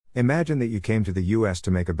Imagine that you came to the US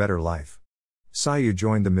to make a better life. Say you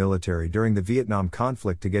joined the military during the Vietnam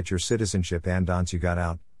conflict to get your citizenship, and once you got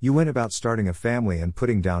out, you went about starting a family and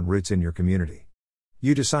putting down roots in your community.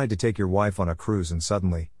 You decide to take your wife on a cruise and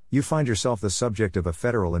suddenly, you find yourself the subject of a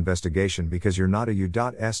federal investigation because you're not a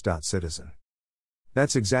U.S. citizen.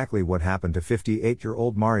 That's exactly what happened to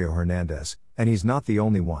 58-year-old Mario Hernandez, and he's not the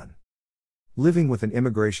only one. Living with an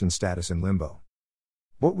immigration status in limbo.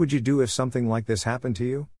 What would you do if something like this happened to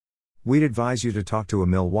you? We'd advise you to talk to a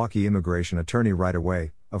Milwaukee immigration attorney right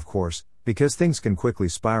away, of course, because things can quickly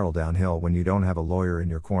spiral downhill when you don't have a lawyer in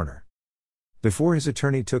your corner. Before his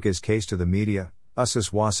attorney took his case to the media,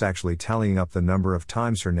 USIS was actually tallying up the number of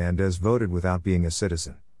times Hernandez voted without being a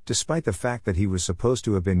citizen, despite the fact that he was supposed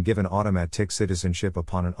to have been given automatic citizenship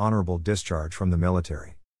upon an honorable discharge from the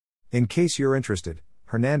military. In case you're interested,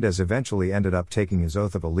 Hernandez eventually ended up taking his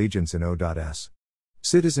oath of allegiance in O.S.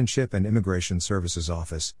 Citizenship and Immigration Services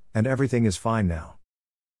Office, and everything is fine now.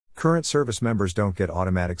 Current service members don't get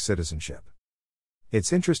automatic citizenship.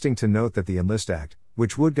 It's interesting to note that the Enlist Act,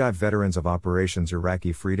 which would give veterans of Operations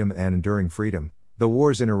Iraqi Freedom and Enduring Freedom, the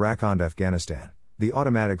wars in Iraq and Afghanistan, the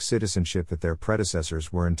automatic citizenship that their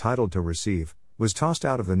predecessors were entitled to receive, was tossed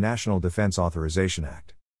out of the National Defense Authorization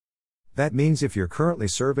Act. That means if you're currently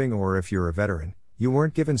serving or if you're a veteran, you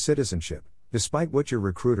weren't given citizenship, despite what your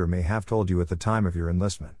recruiter may have told you at the time of your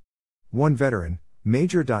enlistment. One veteran,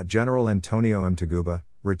 Major General Antonio M. Taguba,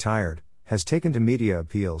 retired, has taken to media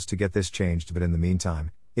appeals to get this changed, but in the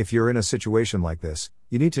meantime, if you're in a situation like this,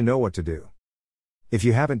 you need to know what to do. If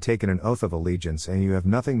you haven't taken an oath of allegiance and you have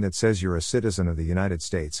nothing that says you're a citizen of the United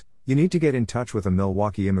States, you need to get in touch with a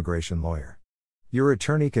Milwaukee immigration lawyer. Your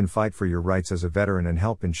attorney can fight for your rights as a veteran and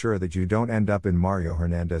help ensure that you don't end up in Mario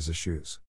Hernandez's shoes.